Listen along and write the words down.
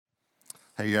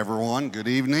Hey everyone, good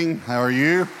evening. How are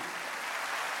you?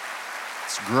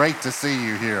 It's great to see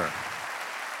you here.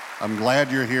 I'm glad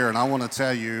you're here, and I want to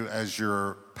tell you as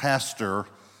your pastor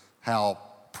how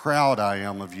proud I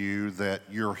am of you that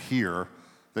you're here,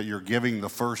 that you're giving the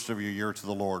first of your year to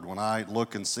the Lord. When I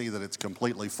look and see that it's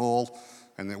completely full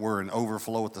and that we're in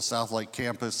overflow at the South Lake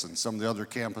campus and some of the other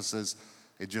campuses,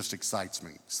 it just excites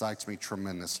me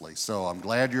tremendously. So I'm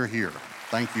glad you're here.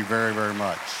 Thank you very, very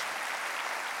much.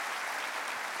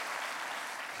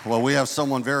 Well, we have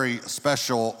someone very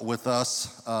special with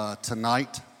us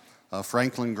tonight.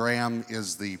 Franklin Graham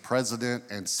is the president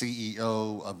and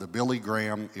CEO of the Billy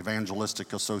Graham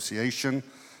Evangelistic Association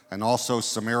and also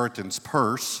Samaritan's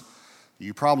Purse.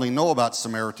 You probably know about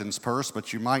Samaritan's Purse,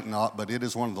 but you might not, but it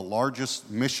is one of the largest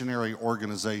missionary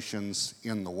organizations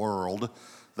in the world.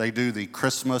 They do the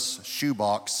Christmas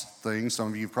shoebox thing. Some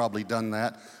of you have probably done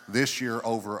that. This year,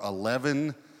 over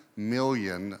 11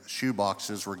 million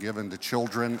shoeboxes were given to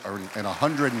children in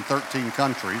 113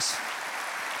 countries.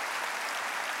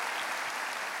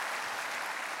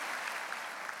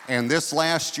 And this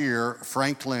last year,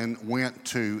 Franklin went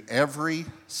to every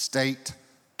state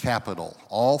capital,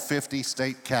 all 50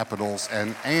 state capitals,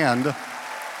 and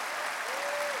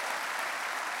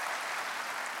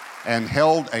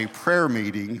held a prayer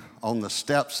meeting on the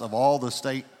steps of all the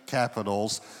state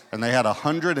capitals, and they had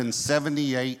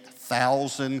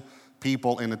 178,000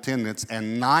 people in attendance,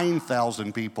 and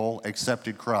 9,000 people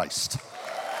accepted Christ.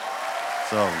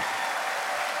 So,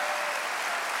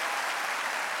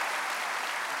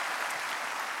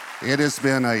 it has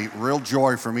been a real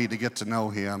joy for me to get to know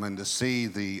him and to see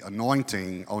the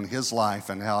anointing on his life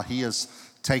and how he has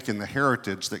taken the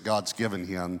heritage that God's given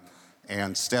him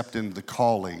and stepped into the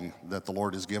calling that the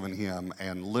Lord has given him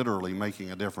and literally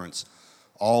making a difference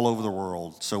all over the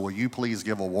world. So will you please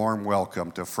give a warm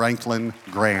welcome to Franklin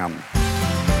Graham.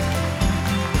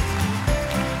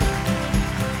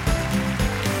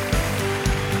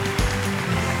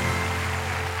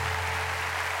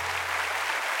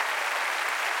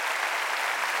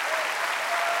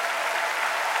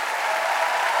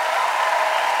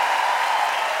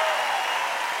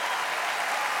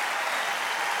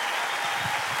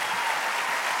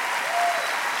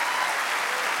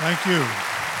 Thank you.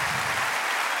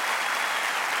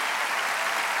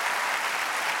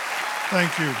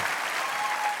 Thank you.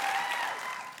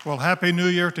 Well, Happy New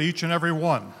Year to each and every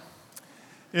one.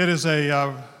 It is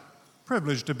a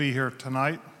privilege to be here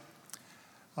tonight.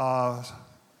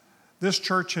 This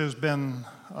church has been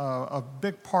a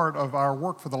big part of our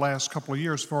work for the last couple of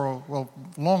years,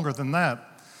 longer than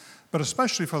that, but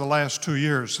especially for the last 2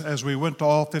 years as we went to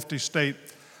all 50 state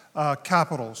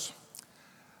capitals.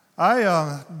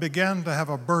 I began to have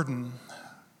a burden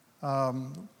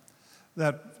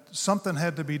that something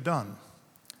had to be done.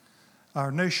 Our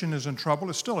nation is in trouble,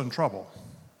 it's still in trouble.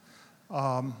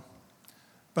 But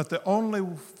the only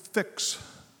fix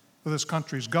for this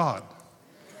country is God.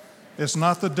 It's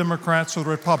not the Democrats or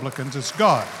the Republicans, it's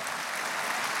God.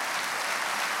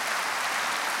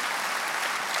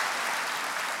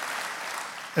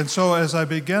 And so as I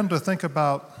began to think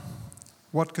about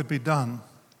what could be done,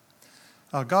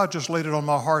 God just laid it on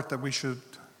my heart that we should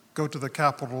go to the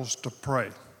capitals to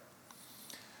pray.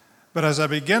 But as I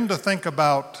began to think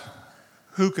about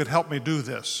who could help me do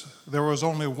this, there was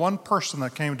only one person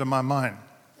that came to my mind.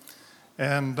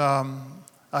 And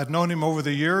I'd known him over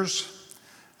the years,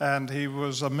 and he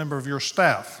was a member of your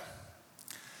staff.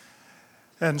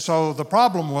 And so the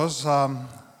problem was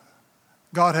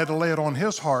God had to lay it on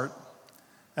his heart,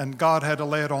 and God had to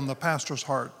lay it on the pastor's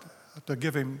heart to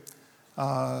give him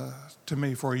to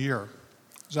me for a year.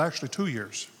 It was actually 2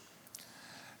 years.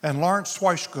 And Lawrence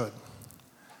Schweishgood,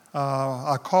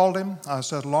 I called him. I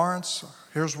said, Lawrence,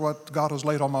 here's what God has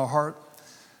laid on my heart.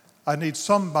 I need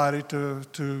somebody to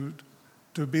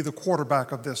be the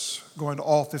quarterback of this, going to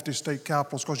all 50 state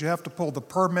capitals, because you have to pull the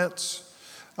permits.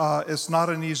 It's not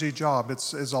an easy job.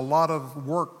 It's a lot of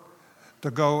work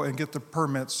to go and get the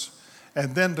permits,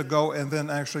 and then to go and then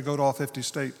actually go to all 50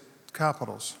 state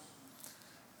capitals.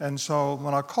 And so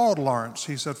when I called Lawrence,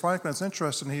 he said, Franklin, it's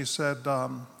interesting. He said,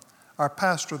 our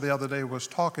pastor the other day was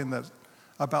talking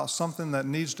about something that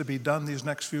needs to be done these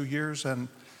next few years, and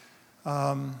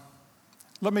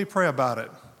let me pray about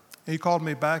it. He called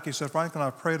me back. He said, Franklin,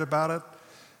 I've prayed about it,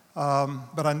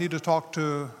 but I need to talk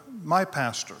to my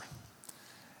pastor.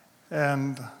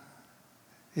 And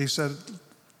he said,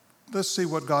 let's see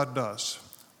what God does.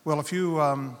 Well,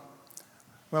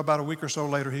 about a week or so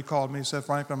later, he called me. He said,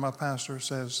 Franklin, my pastor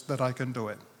says that I can do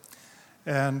it.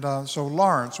 And so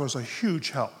Lawrence was a huge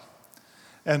help.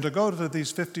 And to go to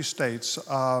these 50 states,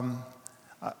 I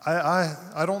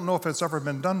don't know if it's ever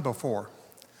been done before.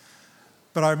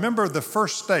 But I remember the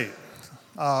first state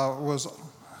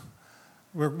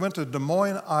we went to Des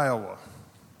Moines, Iowa.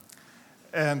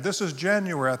 And this is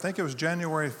January, I think it was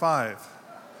January 5.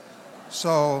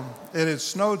 So it had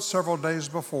snowed several days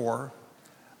before.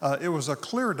 It was a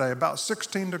clear day, about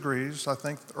 16 degrees, I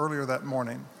think, earlier that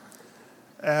morning.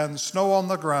 And snow on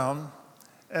the ground.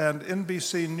 And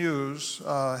NBC News,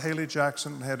 Haley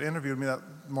Jackson had interviewed me that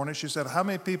morning. She said, "How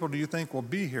many people do you think will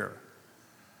be here?"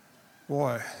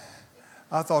 Boy,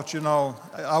 I thought,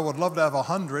 I would love to have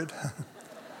 100,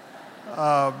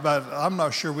 but I'm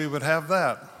not sure we would have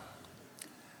that.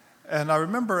 And I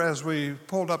remember as we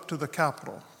pulled up to the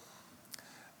Capitol,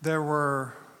 there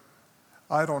were,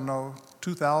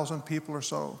 2,000 people or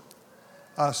so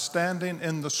standing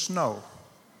in the snow.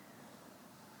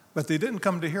 But they didn't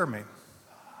come to hear me.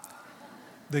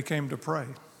 They came to pray.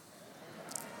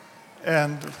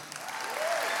 And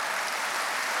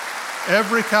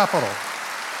every capital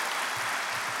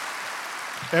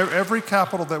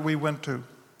that we went to,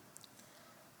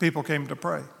 people came to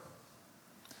pray.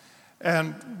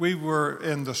 And we were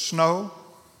in the snow.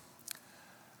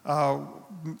 I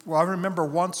remember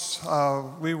once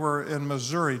we were in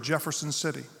Missouri, Jefferson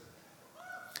City.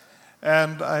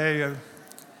 And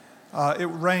it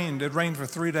rained. It rained for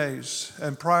 3 days.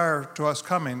 And prior to us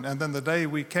coming, and then the day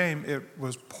we came, it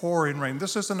was pouring rain.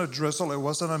 This isn't a drizzle. It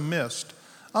wasn't a mist.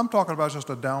 I'm talking about just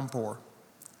a downpour.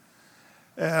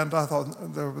 And I thought,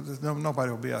 nobody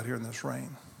will be out here in this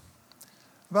rain.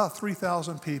 About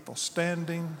 3,000 people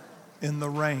standing in the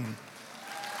rain.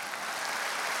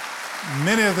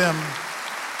 Many of them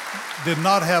did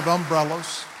not have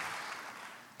umbrellas.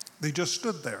 They just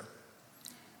stood there.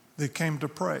 They came to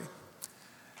pray.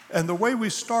 And the way we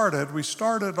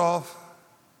started off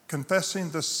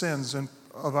confessing the sins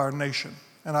of our nation.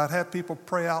 And I'd have people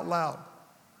pray out loud.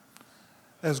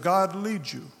 As God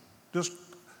leads you, just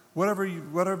whatever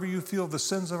you feel the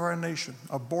sins of our nation,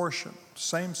 abortion,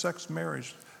 same-sex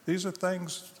marriage, these are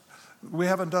things we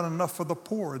haven't done enough for the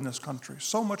poor in this country.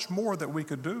 So much more that we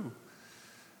could do.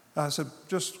 I said,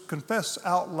 just confess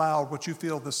out loud what you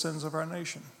feel the sins of our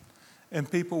nation. And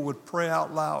people would pray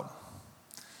out loud.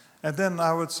 And then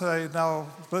I would say, now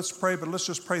let's pray, but let's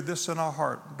just pray this in our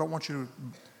heart. I don't want you to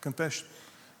confess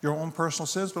your own personal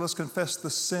sins, but let's confess the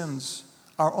sins,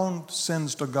 our own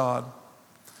sins to God.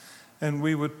 And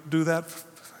we would do that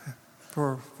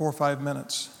for 4 or 5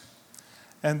 minutes.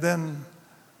 And then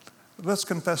let's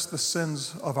confess the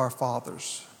sins of our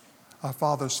father's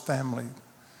family.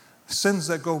 Sins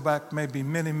that go back maybe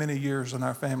many, many years in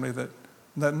our family that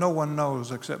no one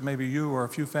knows except maybe you or a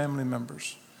few family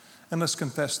members. And let's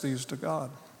confess these to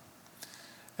God.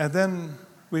 And then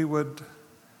we would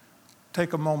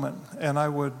take a moment and I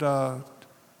would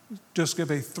just give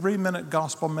a 3-minute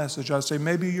gospel message. I'd say,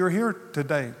 maybe you're here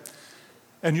today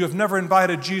and you have never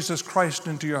invited Jesus Christ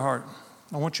into your heart.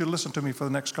 I want you to listen to me for the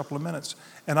next couple of minutes.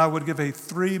 And I would give a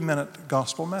 3-minute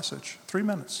gospel message, 3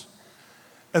 minutes.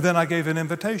 And then I gave an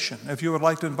invitation. If you would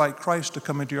like to invite Christ to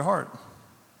come into your heart,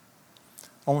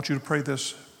 I want you to pray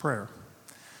this prayer.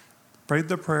 Prayed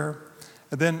the prayer.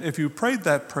 And then if you prayed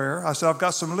that prayer, I said, I've got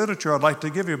some literature I'd like to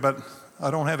give you, but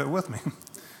I don't have it with me.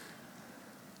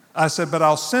 I said, but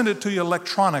I'll send it to you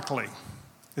electronically.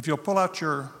 If you'll pull out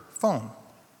your phone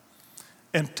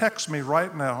and text me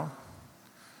right now,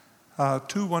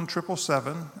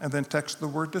 21777, and then text the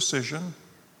word decision.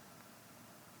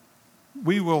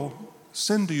 We will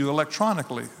send to you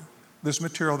electronically this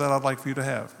material that I'd like for you to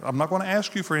have. I'm not going to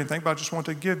ask you for anything, but I just want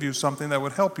to give you something that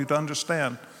would help you to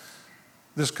understand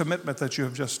this commitment that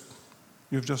you've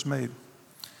just made.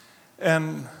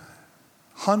 And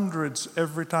hundreds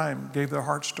every time gave their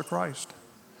hearts to Christ.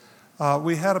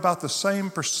 We had about the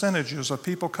same percentages of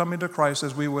people coming to Christ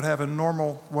as we would have in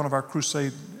normal one of our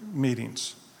crusade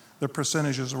meetings. The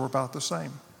percentages were about the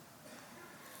same.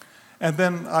 And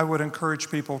then I would encourage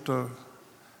people to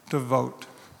vote.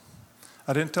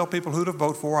 I didn't tell people who to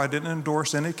vote for. I didn't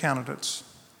endorse any candidates.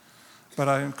 But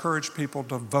I encouraged people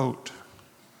to vote.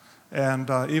 And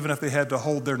even if they had to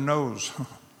hold their nose,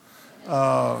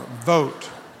 vote.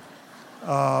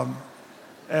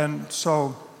 And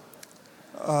so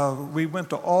we went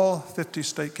to all 50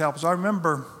 state capitals. I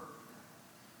remember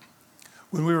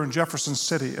when we were in Jefferson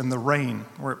City in the rain,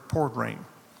 where it poured rain.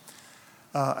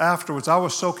 Afterwards, I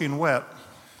was soaking wet,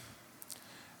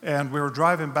 and we were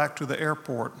driving back to the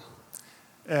airport,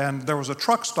 and there was a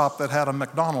truck stop that had a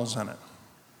McDonald's in it.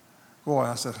 Boy,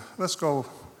 I said, let's go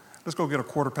get a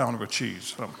quarter pounder of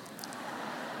cheese. So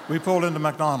we pulled into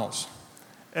McDonald's,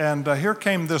 and here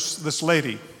came this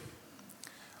lady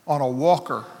on a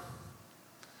walker.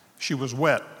 She was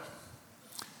wet.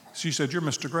 She said, "You're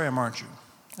Mr. Graham, aren't you?"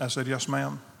 I said, "Yes,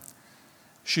 ma'am."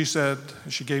 She said,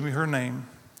 she gave me her name.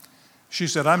 She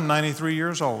said, I'm 93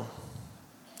 years old.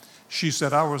 She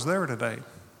said, I was there today.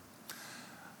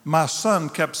 My son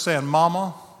kept saying,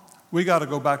 Mama, we got to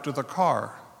go back to the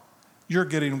car. You're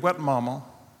getting wet, Mama.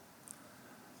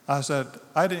 I said,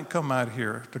 I didn't come out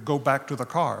here to go back to the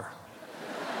car.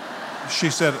 She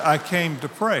said, I came to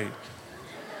pray.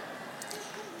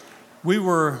 We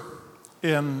were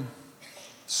in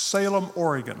Salem,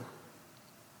 Oregon.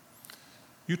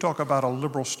 You talk about a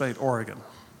liberal state, Oregon.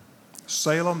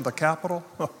 Salem, the capital.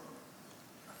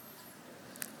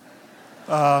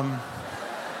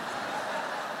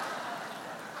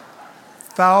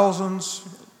 Thousands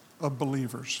of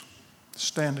believers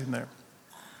standing there.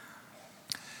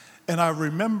 And I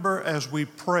remember as we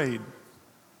prayed,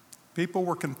 people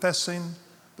were confessing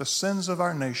the sins of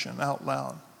our nation out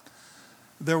loud.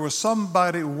 There was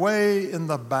somebody way in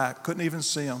the back, couldn't even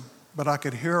see him, but I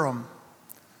could hear him.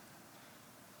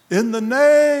 In the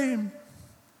name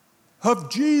of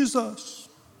Jesus.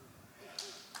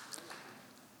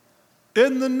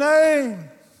 In the name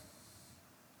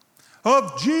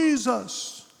of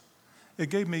Jesus. It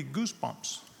gave me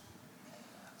goosebumps.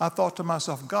 I thought to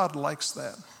myself, God likes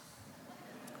that.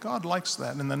 God likes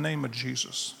that, in the name of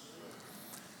Jesus.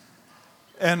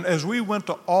 And as we went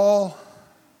to all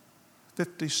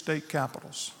 50 state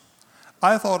capitals,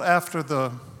 I thought after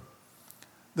the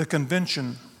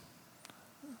convention,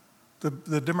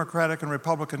 the Democratic and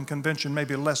Republican convention,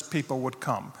 maybe less people would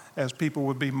come, as people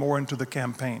would be more into the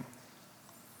campaign.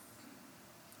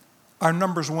 Our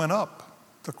numbers went up.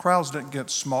 The crowds didn't get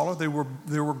smaller, they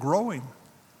were growing.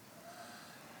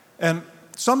 And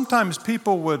sometimes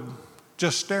people would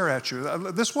just stare at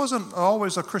you. This wasn't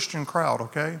always a Christian crowd,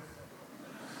 okay?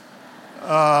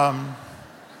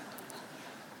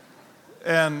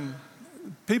 And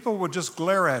people would just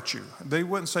glare at you. They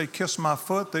wouldn't say, kiss my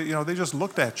foot. They just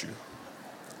looked at you.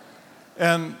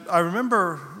 And I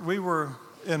remember we were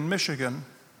in Michigan,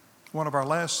 one of our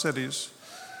last cities,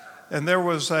 and there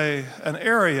was an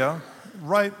area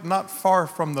right not far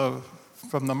from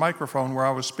the microphone where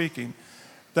I was speaking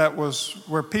that was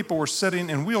where people were sitting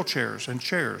in wheelchairs and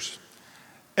chairs.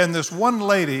 And this one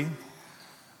lady,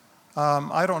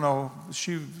 I don't know,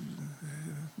 she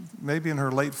maybe in her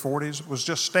late 40s, was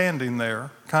just standing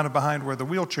there, kind of behind where the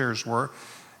wheelchairs were.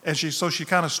 And so she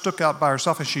kind of stuck out by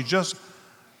herself, and she just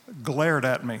glared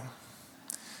at me.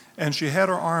 And she had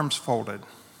her arms folded.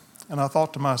 And I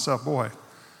thought to myself, boy,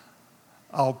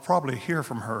 I'll probably hear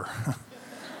from her.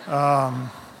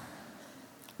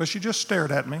 But she just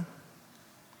stared at me.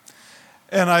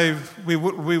 And we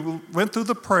went through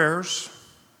the prayers,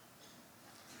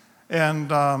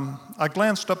 and I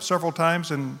glanced up several times,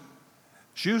 and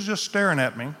she was just staring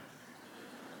at me.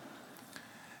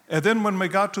 And then when we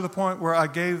got to the point where I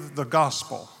gave the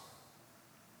gospel,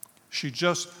 she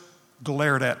just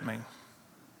glared at me.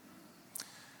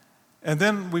 And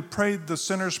then we prayed the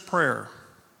sinner's prayer.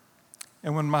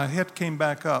 And when my head came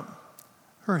back up,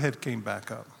 her head came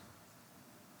back up.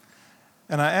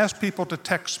 And I asked people to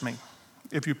text me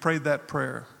if you prayed that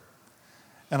prayer.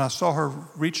 And I saw her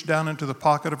reach down into the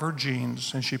pocket of her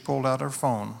jeans, and she pulled out her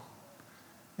phone,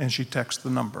 and she texted the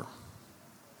number.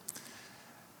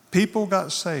 People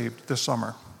got saved this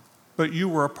summer, but you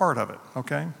were a part of it,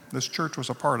 okay? This church was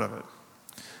a part of it.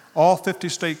 All 50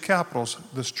 state capitals,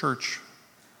 this church,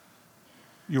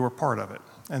 you were part of it.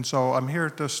 And so I'm here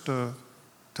just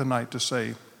tonight to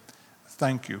say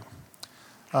thank you.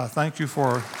 Thank you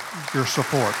for your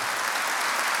support.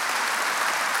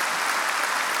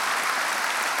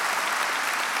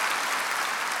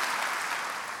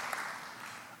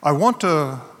 I want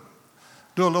to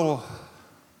do a little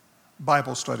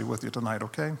Bible study with you tonight,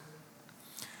 okay?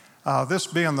 This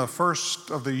being the first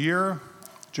of the year,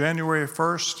 January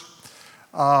 1st,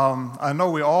 I know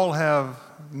we all have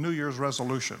New Year's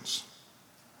resolutions.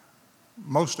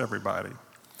 Most everybody.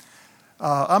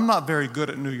 I'm not very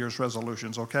good at New Year's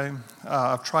resolutions, okay?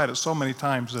 I've tried it so many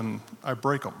times and I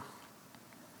break them.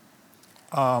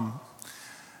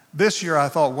 This year I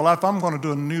thought, well, if I'm going to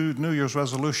do a New Year's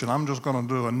resolution, I'm just going to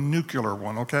do a nuclear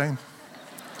one, okay?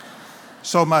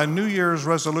 So my New Year's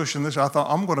resolution this year, I thought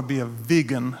I'm going to be a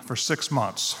vegan for 6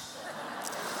 months.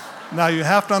 Now you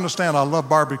have to understand, I love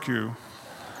barbecue.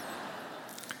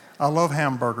 I love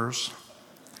hamburgers.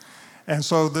 And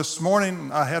so this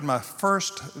morning I had my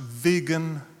first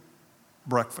vegan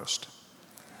breakfast.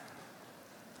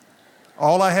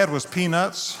 All I had was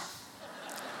peanuts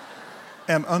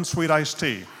and unsweet iced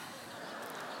tea.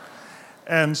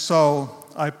 And so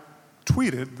I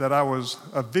tweeted that I was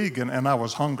a vegan and I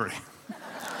was hungry.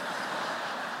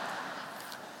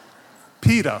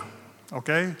 PETA,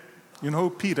 okay? You know who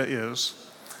PETA is.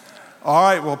 All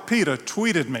right, well, Peter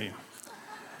tweeted me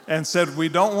and said, we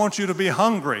don't want you to be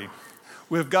hungry.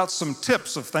 We've got some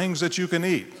tips of things that you can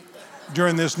eat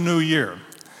during this new year.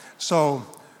 So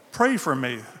pray for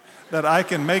me that I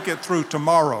can make it through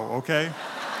tomorrow, okay?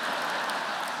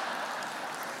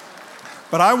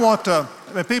 But I want to,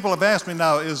 people have asked me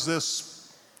now, is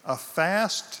this a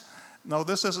fast? No,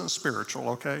 this isn't spiritual,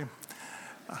 okay?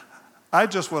 I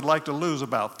just would like to lose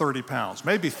about 30 pounds,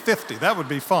 maybe 50. That would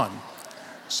be fun.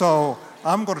 So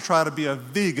I'm going to try to be a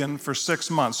vegan for 6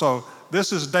 months. So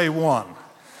this is day 1.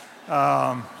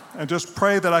 And just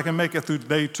pray that I can make it through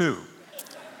day 2.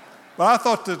 But I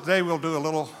thought today we'll do a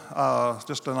little,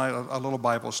 just tonight, a little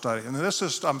Bible study. And this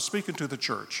is, I'm speaking to the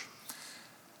church.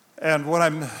 And what I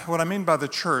mean by the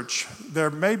church, there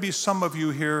may be some of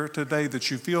you here today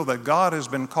that you feel that God has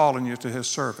been calling you to his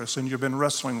service and you've been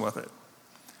wrestling with it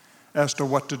as to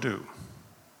what to do.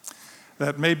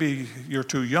 That maybe you're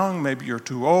too young, maybe you're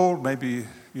too old, maybe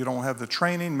you don't have the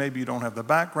training, maybe you don't have the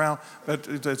background, but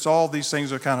it's all these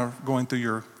things are kind of going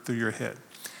through your head.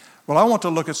 Well, I want to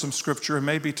look at some scripture, and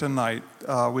maybe tonight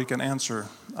we can answer,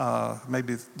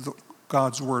 maybe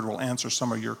God's word will answer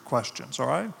some of your questions, all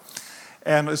right?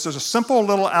 And it's just a simple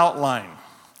little outline.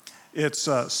 It's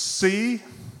a C,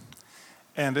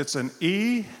 and it's an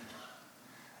E,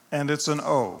 and it's an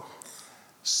O.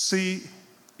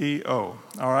 C-E-O,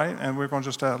 all right? And we're going to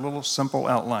just have a little simple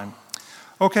outline.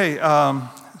 Okay,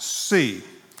 C.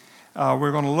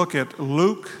 We're going to look at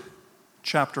Luke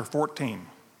chapter 14.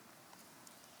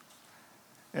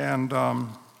 And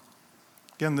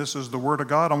again, this is the Word of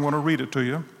God. I'm going to read it to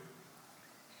you.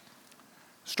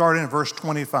 Starting at verse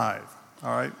 25,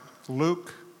 all right?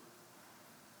 Luke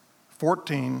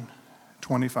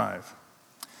 14:25.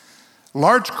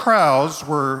 Large crowds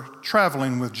were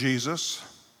traveling with Jesus,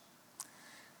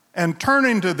 and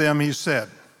turning to them, he said,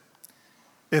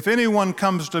 if anyone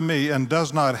comes to me and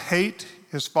does not hate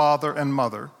his father and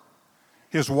mother,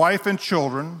 his wife and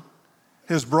children,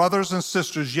 his brothers and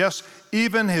sisters, yes,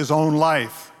 even his own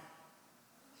life,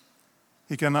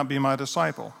 he cannot be my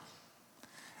disciple.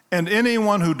 And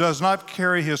anyone who does not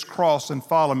carry his cross and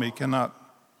follow me cannot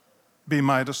be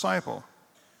my disciple.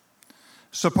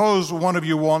 Suppose one of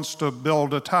you wants to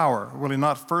build a tower. Will he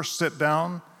not first sit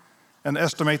down and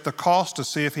estimate the cost to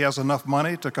see if he has enough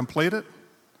money to complete it?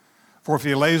 For if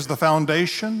he lays the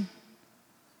foundation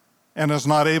and is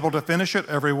not able to finish it,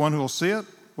 everyone who will see it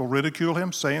will ridicule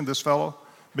him, saying, this fellow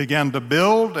began to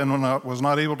build and was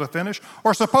not able to finish.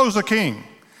 Or suppose a king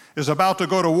is about to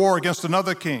go to war against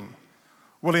another king.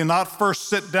 Will he not first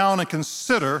sit down and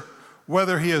consider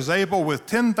whether he is able with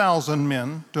 10,000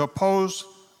 men to oppose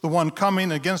the one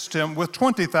coming against him with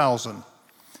 20,000?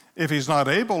 If he's not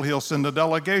able, he'll send a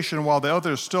delegation while the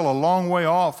other is still a long way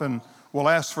off and will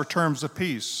ask for terms of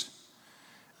peace.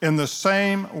 In the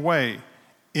same way,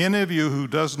 any of you who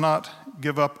does not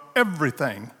give up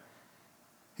everything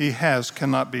he has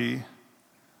cannot be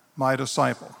my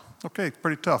disciple. Okay,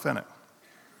 pretty tough, isn't it?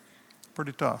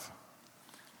 Pretty tough.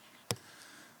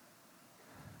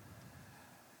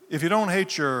 If you don't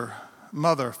hate your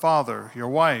mother, father, your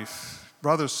wife,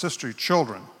 brother, sister,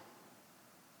 children,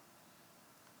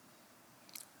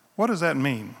 what does that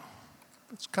mean?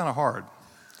 It's kind of hard.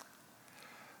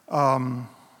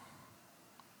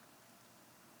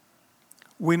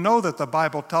 We know that the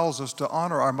Bible tells us to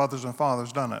honor our mothers and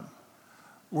fathers, doesn't it?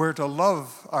 We're to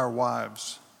love our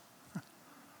wives.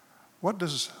 What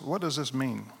does this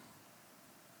mean?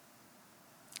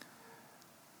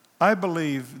 I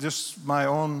believe, just my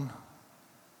own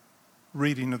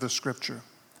reading of the scripture,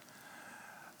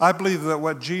 I believe that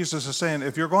what Jesus is saying,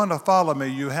 if you're going to follow me,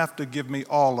 you have to give me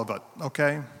all of it,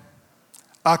 okay?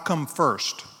 I come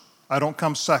first. I don't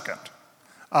come second.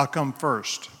 I come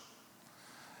first.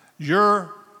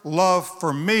 Your love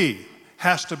for me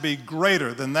has to be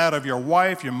greater than that of your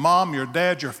wife, your mom, your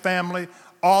dad, your family,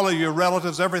 all of your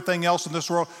relatives, everything else in this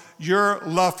world. Your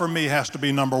love for me has to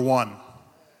be number one.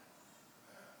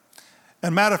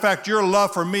 And matter of fact, your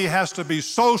love for me has to be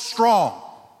so strong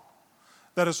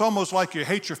that it's almost like you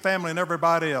hate your family and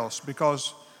everybody else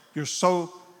because you're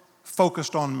so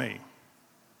focused on me.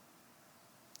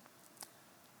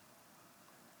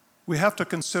 We have to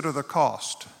consider the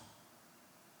cost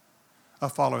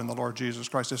of following the Lord Jesus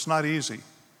Christ. It's not easy.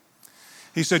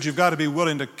 He said you've got to be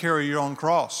willing to carry your own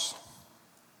cross.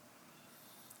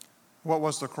 What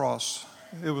was the cross?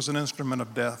 It was an instrument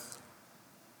of death.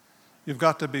 You've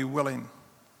got to be willing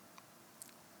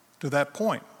to that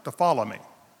point to follow me.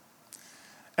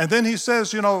 And then he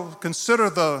says, consider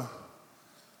the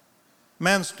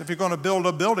man, if you're going to build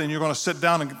a building, you're going to sit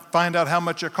down and find out how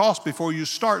much it costs before you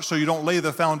start so you don't lay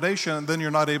the foundation and then you're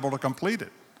not able to complete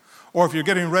it. Or if you're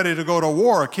getting ready to go to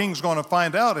war, a king's going to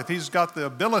find out if he's got the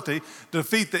ability to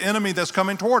defeat the enemy that's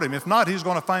coming toward him. If not, he's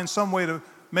going to find some way to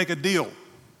make a deal.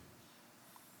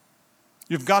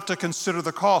 You've got to consider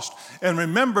the cost. And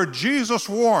remember, Jesus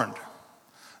warned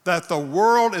that the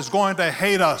world is going to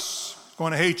hate us,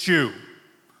 going to hate you,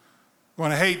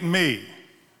 going to hate me.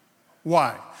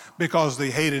 Why? Because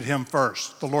they hated him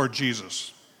first, the Lord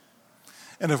Jesus.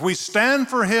 And if we stand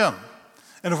for him,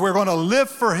 and if we're going to live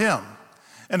for him,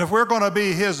 and if we're going to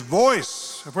be his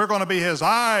voice, if we're going to be his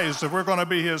eyes, if we're going to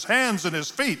be his hands and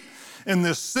his feet in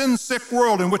this sin-sick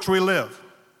world in which we live,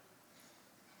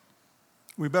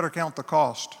 we better count the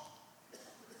cost.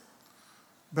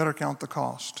 Better count the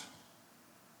cost.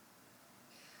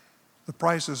 The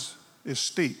price is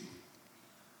steep.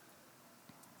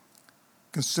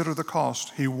 Consider the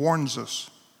cost. He warns us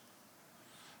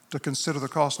to consider the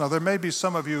cost. Now, there may be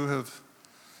some of you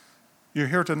you're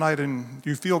here tonight and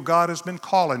you feel God has been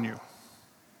calling you.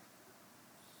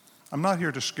 I'm not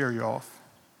here to scare you off,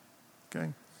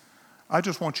 okay? I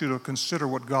just want you to consider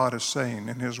what God is saying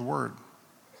in his word.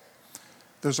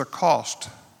 There's a cost.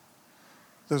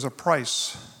 There's a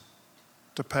price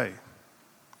to pay.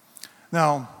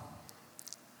 Now,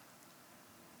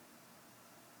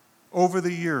 over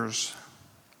the years,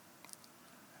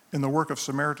 in the work of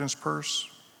Samaritan's Purse,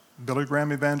 Billy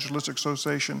Graham Evangelistic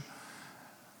Association,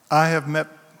 I have met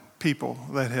people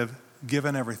that have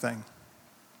given everything.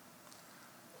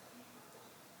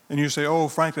 And you say, oh,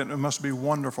 Franklin, it must be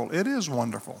wonderful. It is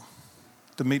wonderful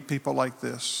to meet people like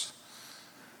this.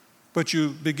 But you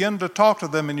begin to talk to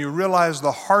them and you realize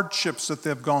the hardships that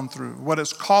they've gone through, what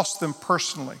it's cost them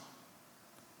personally.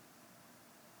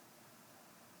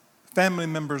 Family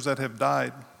members that have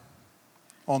died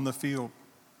on the field,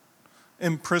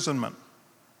 imprisonment,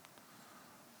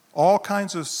 all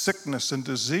kinds of sickness and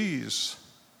disease.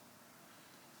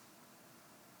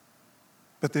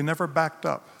 But they never backed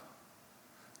up.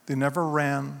 They never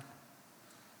ran.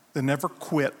 They never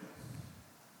quit.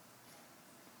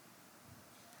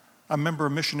 I remember a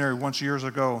missionary once years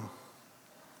ago.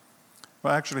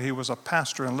 Well, actually, he was a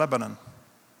pastor in Lebanon.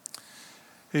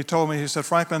 He told me, he said,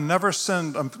 Franklin, never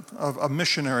send a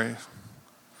missionary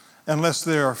unless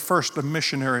they are first a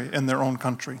missionary in their own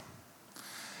country.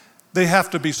 They have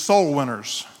to be soul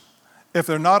winners. If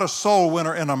they're not a soul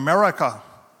winner in America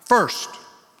first,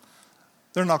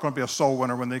 they're not going to be a soul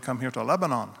winner when they come here to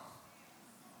Lebanon.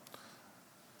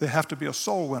 They have to be a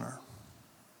soul winner.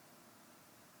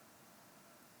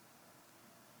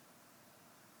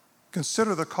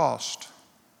 Consider the cost.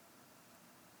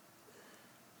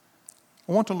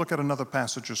 I want to look at another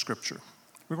passage of Scripture.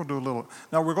 We're going to do a little.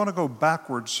 Now, we're going to go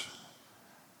backwards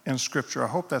in Scripture. I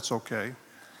hope that's okay.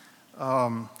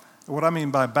 What I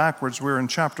mean by backwards, we're in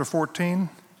chapter 14.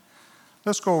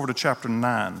 Let's go over to chapter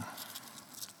 9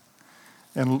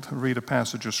 and read a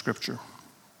passage of Scripture.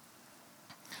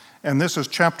 And this is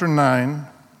chapter 9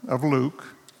 of Luke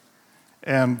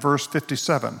and verse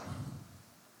 57.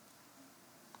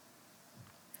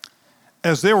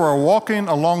 As they were walking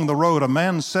along the road, a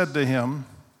man said to him,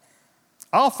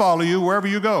 I'll follow you wherever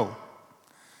you go.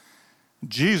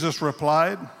 Jesus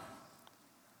replied,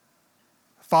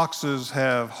 foxes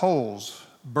have holes,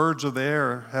 birds of the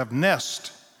air have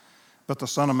nests, but the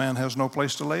Son of Man has no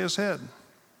place to lay his head.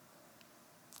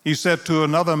 He said to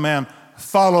another man,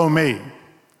 follow me.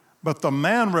 But the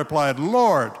man replied,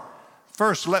 Lord,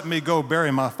 first let me go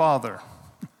bury my father.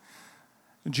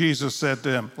 Jesus said to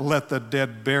him, let the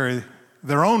dead bury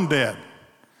their own dead,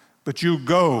 but you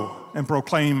go and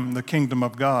proclaim the kingdom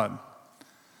of God.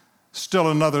 Still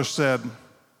another said,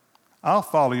 I'll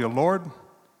follow you, Lord,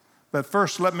 but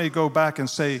first let me go back and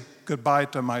say goodbye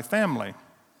to my family.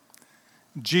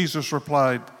 Jesus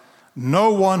replied,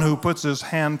 no one who puts his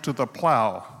hand to the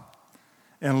plow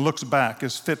and looks back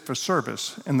is fit for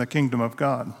service in the kingdom of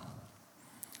God.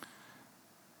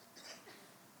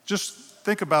 Just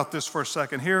think about this for a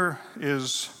second. Here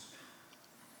is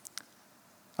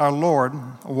our Lord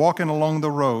walking along the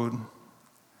road,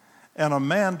 and a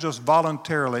man just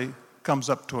voluntarily comes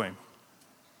up to him.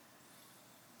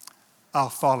 I'll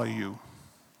follow you.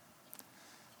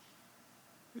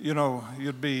 You know,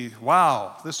 you'd be,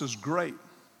 wow, this is great.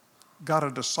 Got a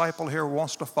disciple here who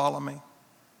wants to follow me.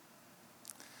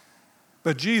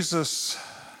 But Jesus,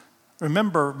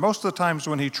 remember, most of the times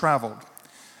when he traveled,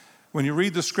 when you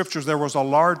read the scriptures, there was a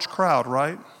large crowd,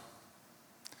 right?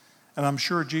 And I'm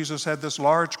sure Jesus had this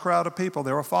large crowd of people.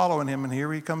 They were following him, and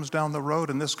here he comes down the road,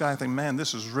 and this guy thinks, man,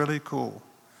 this is really cool.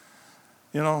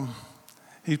 You know,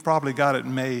 he probably got it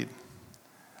made.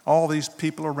 All these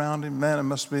people around him, man, it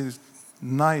must be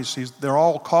nice. They're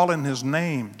all calling his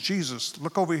name. Jesus,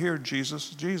 look over here, Jesus.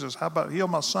 Jesus, how about heal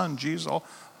my son, Jesus?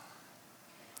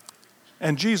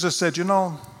 And Jesus said, you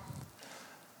know,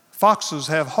 foxes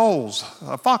have holes.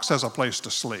 A fox has a place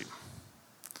to sleep.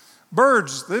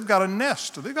 Birds, they've got a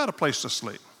nest. They've got a place to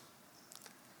sleep.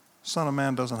 Son of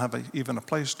Man doesn't have even a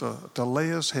place to lay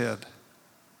his head.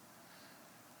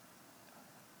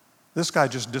 This guy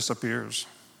just disappears.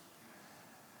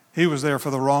 He was there for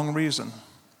the wrong reason.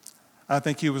 I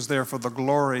think he was there for the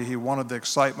glory. He wanted the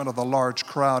excitement of the large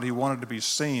crowd. He wanted to be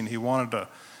seen. He wanted to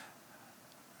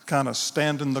kind of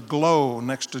stand in the glow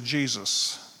next to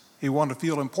Jesus. He wanted to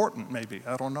feel important, maybe.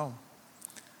 I don't know.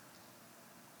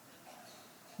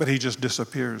 But he just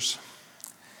disappears.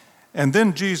 And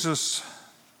then Jesus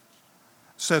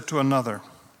said to another,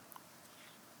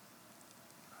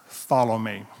 follow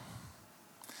me.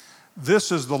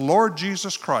 This is the Lord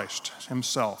Jesus Christ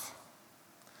himself,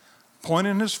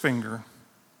 pointing his finger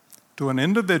to an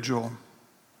individual.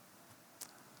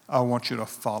 I want you to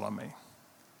follow me.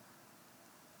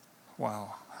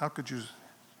 Wow, how could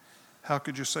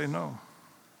you say no?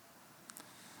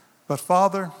 But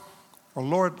Father, or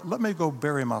Lord, let me go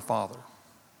bury my father.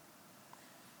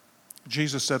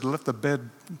 Jesus said, let the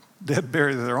dead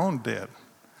bury their own dead.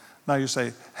 Now you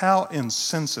say, how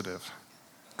insensitive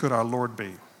could our Lord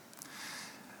be?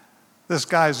 This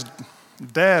guy's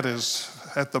dad is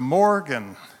at the morgue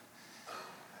and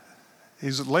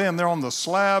he's laying there on the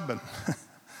slab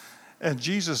and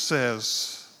Jesus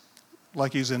says,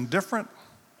 like he's indifferent,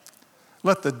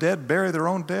 let the dead bury their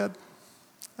own dead.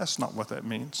 That's not what that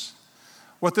means.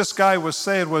 What this guy was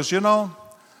saying was, you know,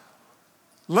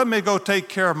 let me go take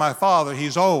care of my father.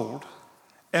 He's old.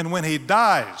 And when he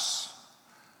dies,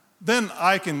 then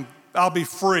I'll be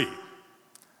free.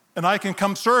 And I can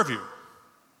come serve you.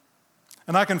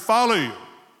 And I can follow you.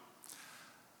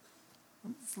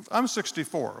 I'm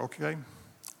 64, okay?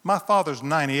 My father's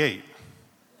 98.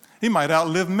 He might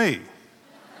outlive me.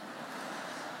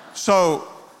 So,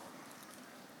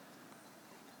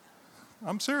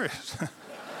 I'm serious.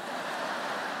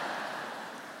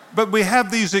 But we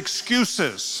have these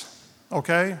excuses,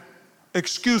 okay?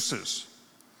 Excuses.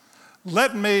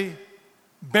 Let me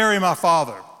bury my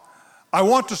father. I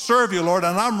want to serve you, Lord,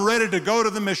 and I'm ready to go to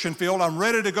the mission field. I'm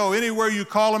ready to go anywhere you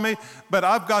call me, but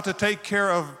I've got to take care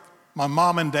of my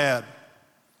mom and dad.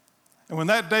 And when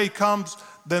that day comes,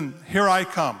 then here I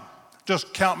come.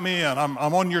 Just count me in. I'm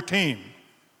on your team.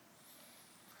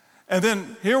 And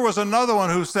then here was another one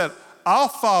who said, I'll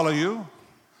follow you,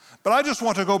 but I just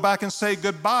want to go back and say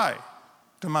goodbye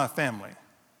to my family.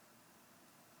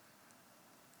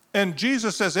 And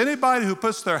Jesus says, anybody who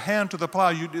puts their hand to the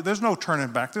plow, there's no turning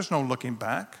back. There's no looking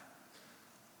back.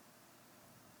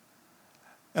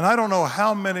 And I don't know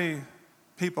how many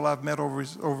people I've met over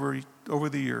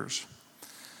the years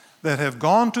that have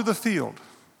gone to the field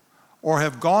or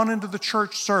have gone into the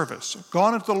church service,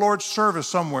 gone into the Lord's service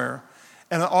somewhere,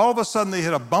 and all of a sudden they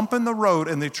hit a bump in the road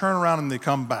and they turn around and they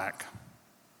come back.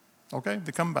 Okay?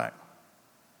 They come back.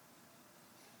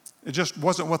 It just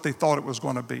wasn't what they thought it was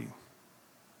going to be.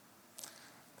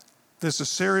 This is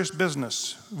serious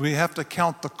business. We have to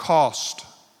count the cost.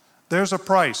 There's a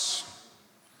price.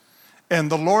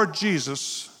 And the Lord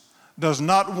Jesus does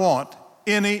not want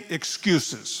any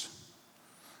excuses.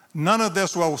 None of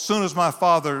this, well, as soon as my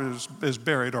father is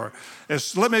buried, or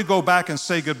let me go back and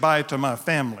say goodbye to my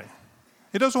family.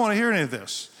 He doesn't want to hear any of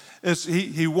this.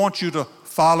 He wants you to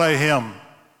follow him.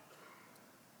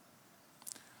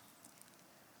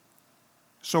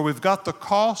 So we've got the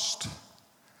cost.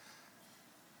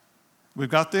 We've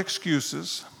got the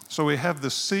excuses. So we have the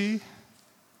C.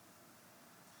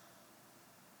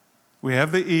 We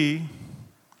have the E.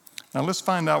 Now let's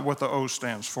find out what the O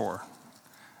stands for.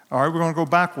 All right, we're going to go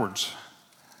backwards.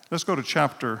 Let's go to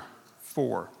chapter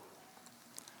 4.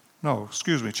 No,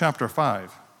 excuse me, chapter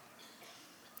 5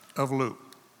 of Luke.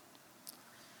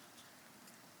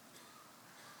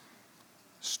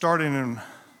 Starting in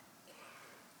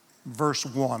verse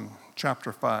 1,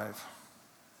 chapter 5.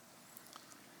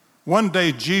 One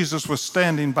day Jesus was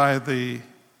standing by the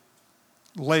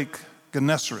lake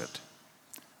Gennesaret,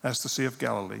 that's the Sea of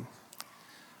Galilee,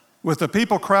 with the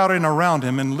people crowding around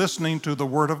him and listening to the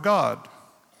word of God.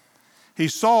 He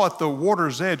saw at the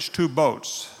water's edge 2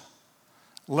 boats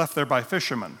left there by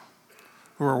fishermen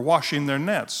who were washing their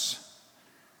nets.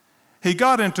 He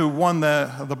got into one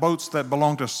of the boats that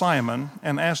belonged to Simon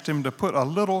and asked him to put a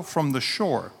little from the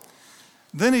shore.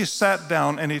 Then he sat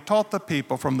down and he taught the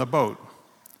people from the boat.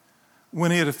 When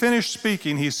he had finished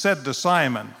speaking, he said to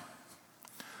Simon,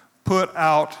 "Put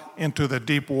out into the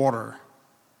deep water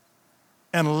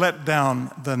and let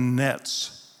down the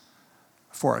nets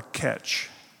for a catch.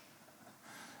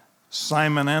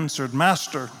 Simon answered,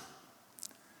 Master,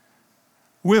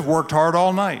 we've worked hard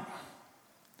all night.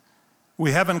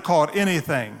 We haven't caught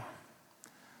anything.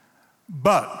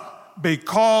 But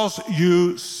because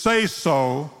you say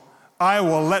so, I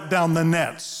will let down the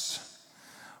nets.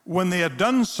 When they had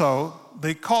done so,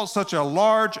 they caught such a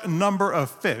large number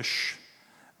of fish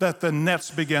that the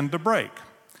nets began to break.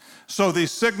 So they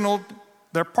signaled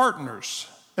their partners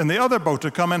in the other boat to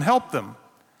come and help them.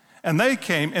 And they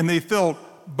came and they filled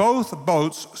both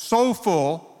boats so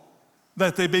full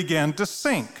that they began to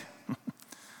sink.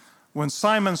 When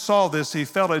Simon saw this, he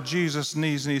fell at Jesus'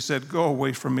 knees and he said, Go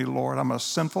away from me, Lord, I'm a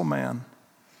sinful man.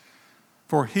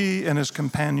 For he and his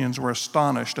companions were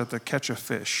astonished at the catch of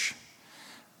fish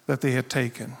that they had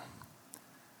taken.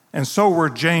 And so were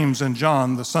James and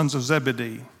John, the sons of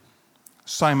Zebedee,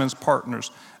 Simon's partners.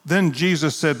 Then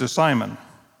Jesus said to Simon,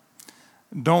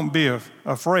 Don't be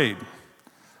afraid,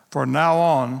 for now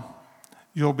on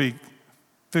you'll be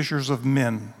fishers of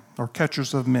men, or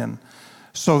catchers of men.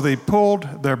 So they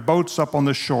pulled their boats up on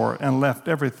the shore and left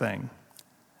everything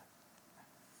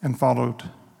and followed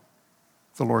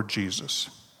the Lord Jesus.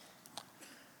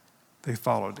 They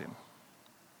followed him.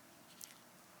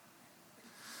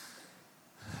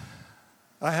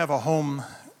 I have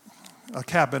a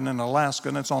cabin in Alaska,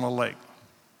 and it's on a lake.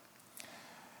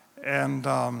 And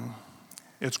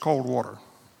it's cold water.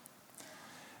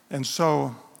 And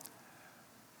so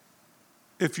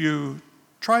if you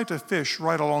try to fish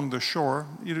right along the shore,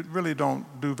 you really don't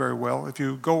do very well. If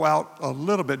you go out a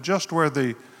little bit, just where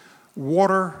the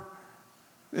water,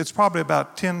 it's probably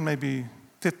about 10, maybe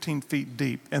 15 feet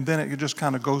deep, and then it just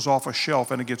kind of goes off a shelf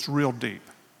and it gets real deep.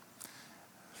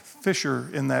 Fish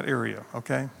are in that area,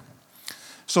 okay?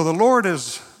 So the Lord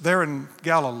is there in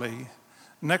Galilee,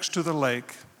 next to the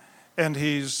lake, and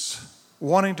he's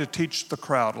wanting to teach the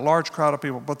crowd, a large crowd of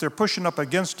people, but they're pushing up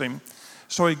against him.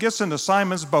 So he gets into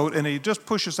Simon's boat and he just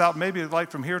pushes out maybe like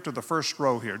from here to the first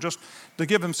row here, just to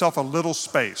give himself a little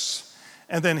space.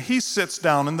 And then he sits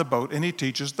down in the boat and he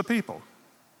teaches the people.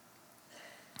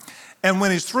 And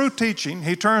when he's through teaching,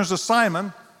 he turns to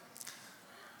Simon.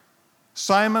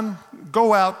 Simon,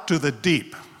 go out to the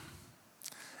deep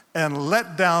and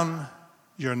let down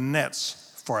your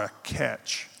nets for a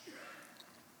catch.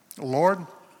 Lord,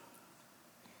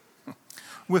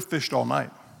 we've fished all night.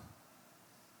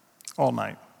 All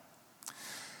night.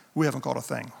 We haven't caught a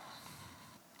thing.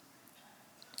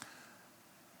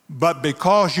 But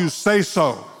because you say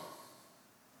so,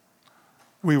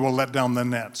 we will let down the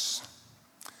nets.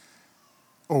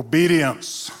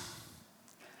 Obedience.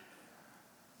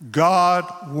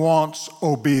 God wants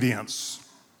obedience.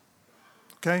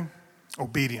 Okay?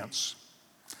 Obedience.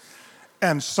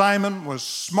 And Simon was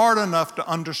smart enough to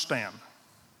understand.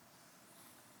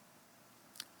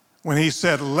 When he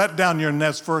said, let down your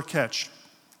nets for a catch,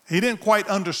 he didn't quite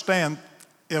understand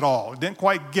it all. He didn't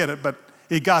quite get it, but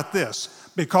he got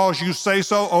this. Because you say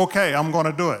so, okay, I'm going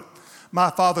to do it. My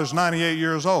father's 98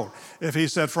 years old. If he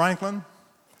said, Franklin,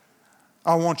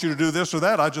 I want you to do this or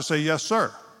that, I'd just say, yes,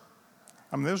 sir.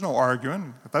 I mean, there's no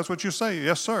arguing. If that's what you say,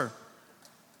 yes, sir.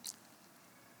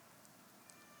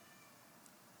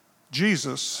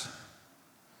 Jesus,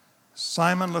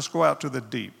 Simon, let's go out to the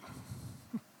deep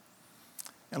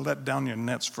and let down your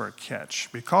nets for a catch.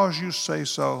 Because you say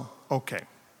so, okay.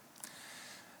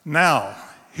 Now,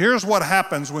 here's what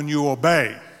happens when you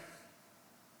obey.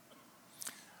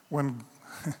 When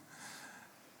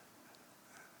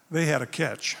they had a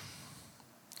catch,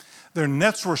 their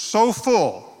nets were so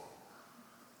full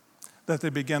that they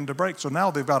began to break. So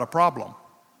now they've got a problem.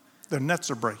 Their nets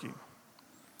are breaking.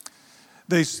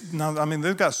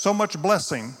 They've got so much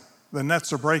blessing, the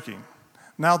nets are breaking.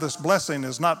 Now this blessing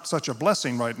is not such a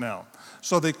blessing right now.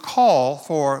 So they call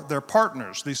for their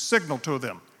partners. They signal to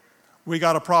them, we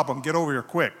got a problem, get over here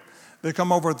quick. They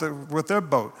come over with their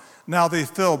boat. Now they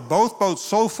fill both boats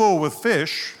so full with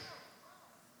fish,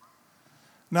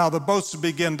 now the boats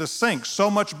begin to sink. So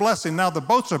much blessing, now the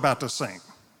boats are about to sink.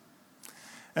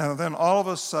 And then all of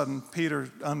a sudden, Peter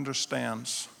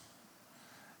understands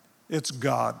it's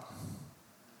God.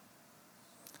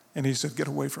 And he said, get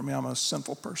away from me, I'm a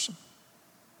sinful person.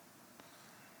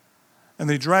 And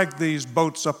they dragged these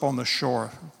boats up on the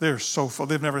shore. They're so full.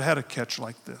 They've never had a catch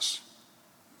like this.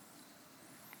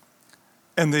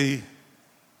 And they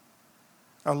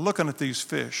are looking at these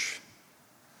fish.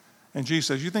 And Jesus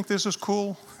says, you think this is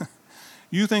cool?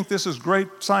 You think this is great,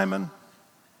 Simon?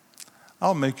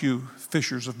 I'll make you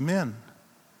fishers of men,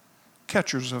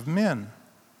 catchers of men.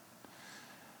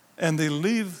 And they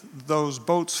leave those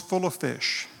boats full of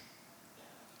fish,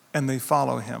 and they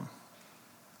follow him.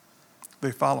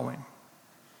 They follow him.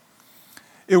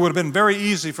 It would have been very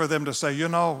easy for them to say,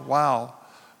 wow,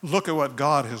 look at what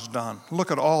God has done.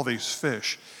 Look at all these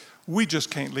fish. We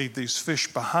just can't leave these fish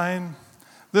behind.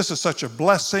 This is such a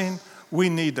blessing. We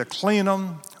need to clean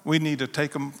them. We need to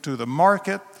take them to the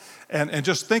market. And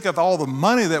just think of all the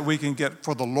money that we can get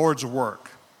for the Lord's work.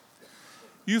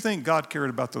 You think God cared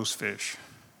about those fish?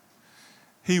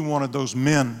 He wanted those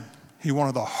men. He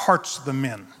wanted the hearts of the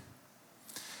men.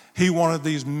 He wanted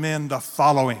these men to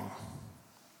follow him.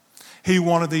 He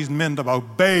wanted these men to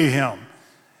obey him.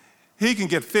 He can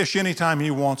get fish anytime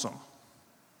he wants them.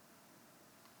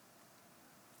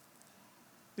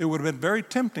 It would have been very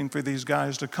tempting for these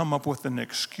guys to come up with an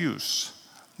excuse.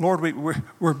 Lord,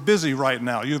 we're busy right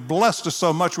now. You've blessed us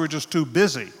so much, we're just too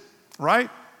busy, right?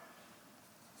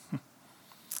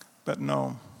 But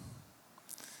no.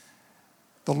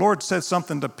 The Lord said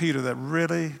something to Peter that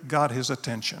really got his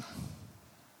attention.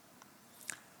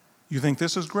 You think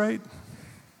this is great?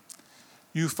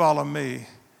 You follow me,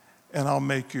 and I'll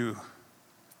make you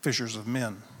fishers of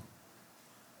men.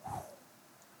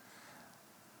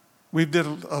 We did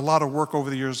a lot of work over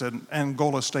the years at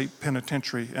Angola State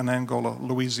Penitentiary in Angola,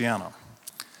 Louisiana.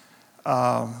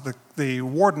 The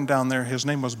warden down there, his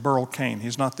name was Burl Kane.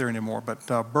 He's not there anymore, but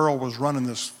Burl was running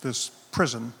this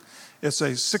prison. It's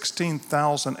a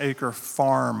 16,000-acre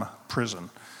farm prison.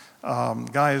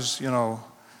 Guys,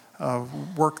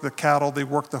 work the cattle, they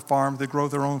work the farm, they grow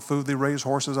their own food, they raise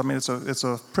horses. I mean, it's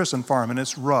a prison farm, and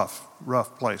it's rough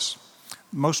place.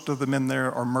 Most of the men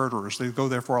there are murderers. They go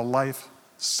there for a life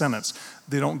sentence.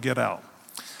 They don't get out.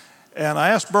 And I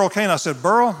asked Burl Kane, I said,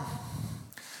 Burl,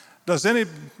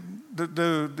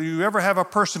 do you ever have a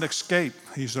person escape?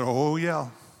 He said, oh, yeah.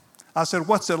 I said,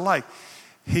 what's it like?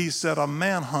 He said, a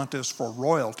manhunt is for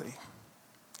royalty.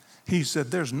 He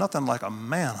said, there's nothing like a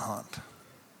manhunt.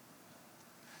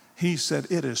 He said,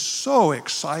 it is so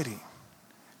exciting.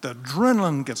 The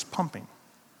adrenaline gets pumping.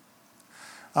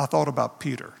 I thought about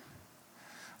Peter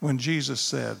when Jesus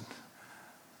said,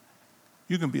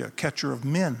 you can be a catcher of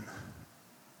men,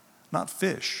 not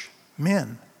fish,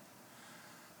 men.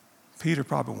 Peter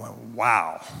probably went,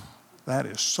 wow, that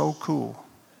is so cool.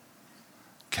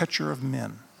 Catcher of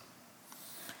men.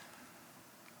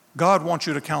 God wants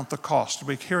you to count the cost.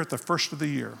 We're here at the first of the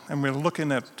year, and we're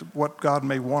looking at what God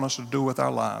may want us to do with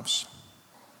our lives.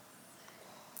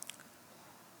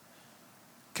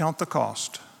 Count the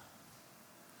cost,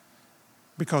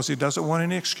 because he doesn't want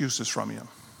any excuses from you.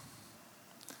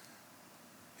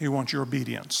 He wants your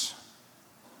obedience.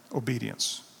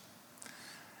 Obedience.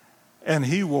 And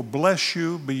he will bless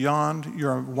you beyond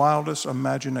your wildest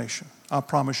imagination. I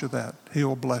promise you that. He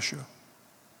will bless you.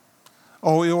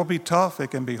 Oh, it will be tough.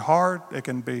 It can be hard. It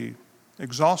can be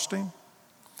exhausting.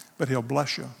 But he'll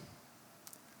bless you.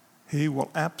 He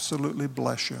will absolutely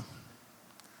bless you.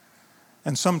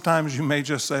 And sometimes you may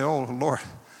just say, oh, Lord,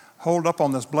 hold up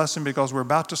on this blessing because we're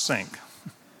about to sink.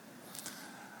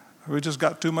 We just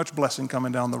got too much blessing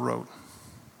coming down the road.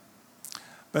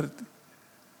 But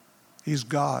he's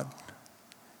God.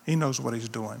 He knows what he's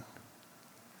doing.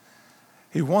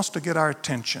 He wants to get our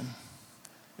attention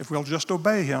if we'll just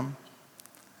obey him.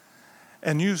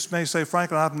 And you may say,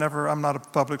 Franklin, I'm not a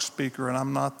public speaker, and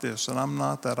I'm not this, and I'm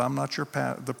not that. I'm not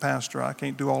the pastor. I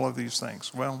can't do all of these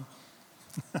things. Well,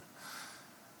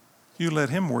 you let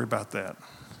him worry about that.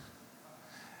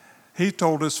 He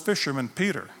told his fisherman,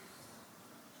 Peter.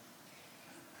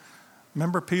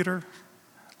 Remember Peter?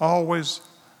 Always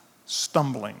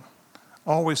stumbling.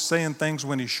 Always saying things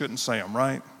when he shouldn't say them,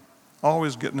 right?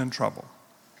 Always getting in trouble.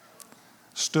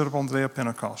 Stood up on the day of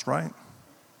Pentecost, right?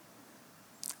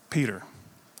 Peter,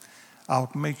 I'll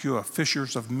make you a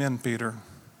fishers of men, Peter.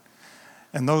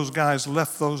 And those guys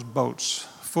left those boats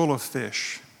full of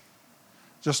fish.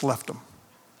 Just left them.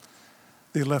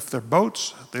 They left their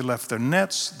boats, they left their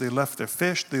nets, they left their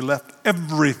fish, they left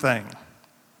everything.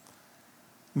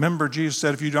 Remember, Jesus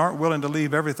said, if you aren't willing to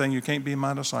leave everything, you can't be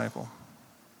my disciple.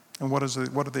 And what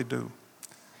do they do?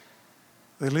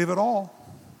 They leave it all.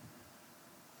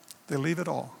 They leave it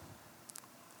all.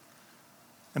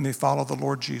 And they follow the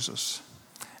Lord Jesus.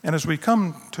 And as we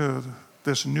come to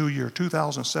this new year,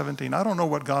 2017, I don't know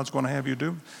what God's going to have you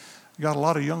do. You got a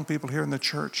lot of young people here in the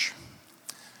church.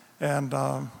 And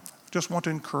just want to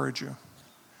encourage you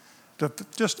to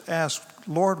just ask,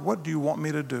 Lord, what do you want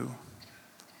me to do?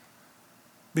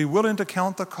 Be willing to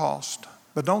count the cost,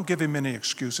 but don't give him any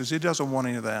excuses. He doesn't want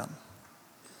any of that.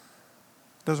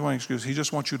 Doesn't want any excuses. He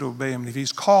just wants you to obey him. If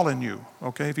he's calling you,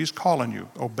 okay, if he's calling you,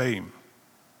 obey him.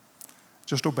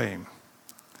 Just obey him.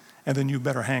 And then you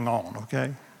better hang on,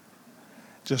 okay?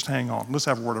 Just hang on. Let's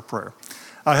have a word of prayer.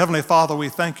 Heavenly Father, we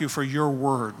thank you for your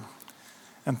word.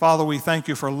 And Father, we thank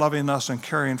you for loving us and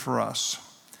caring for us.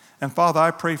 And Father, I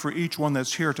pray for each one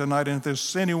that's here tonight, and if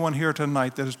there's anyone here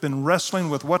tonight that has been wrestling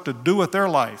with what to do with their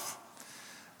life,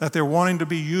 that they're wanting to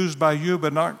be used by you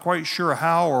but not quite sure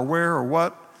how or where or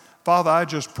what, Father, I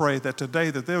just pray that today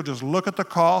that they'll just look at the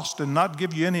cost and not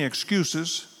give you any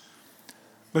excuses,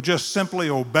 but just simply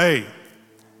obey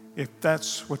if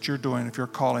that's what you're doing, if you're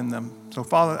calling them. So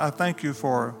Father, I thank you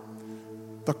for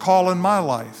the call in my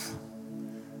life.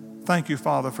 Thank you,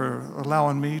 Father, for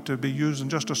allowing me to be used in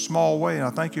just a small way. And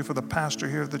I thank you for the pastor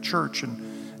here at the church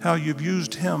and how you've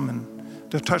used him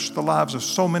and to touch the lives of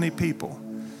so many people.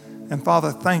 And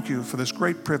Father, thank you for this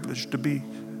great privilege to be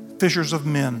fishers of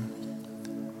men.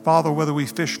 Father, whether we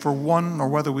fish for one or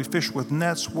whether we fish with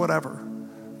nets, whatever,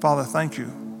 Father, thank you,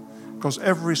 because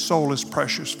every soul is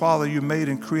precious. Father, you made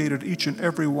and created each and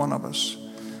every one of us.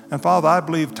 And Father, I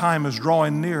believe time is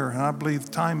drawing near, and I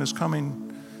believe time is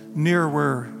coming near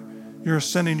where you're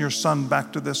sending your Son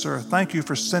back to this earth. Thank you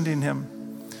for sending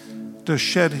him to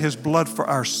shed his blood for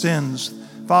our sins.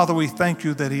 Father, we thank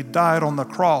you that he died on the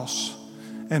cross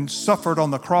and suffered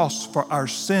on the cross for our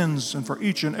sins and for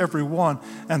each and every one.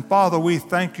 And Father, we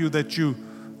thank you that you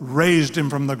raised him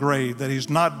from the grave, that he's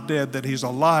not dead, that he's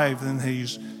alive, and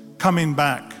he's coming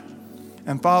back.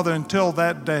 And Father, until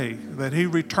that day that he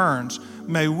returns,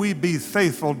 may we be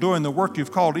faithful doing the work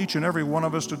you've called each and every one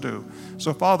of us to do.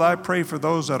 So Father, I pray for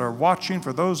those that are watching,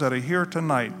 for those that are here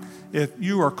tonight, if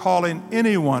you are calling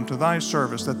anyone to thy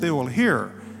service, that they will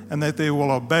hear and that they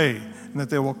will obey and that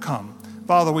they will come.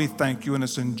 Father, we thank you, and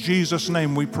it's in Jesus'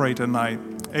 name we pray tonight.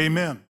 Amen.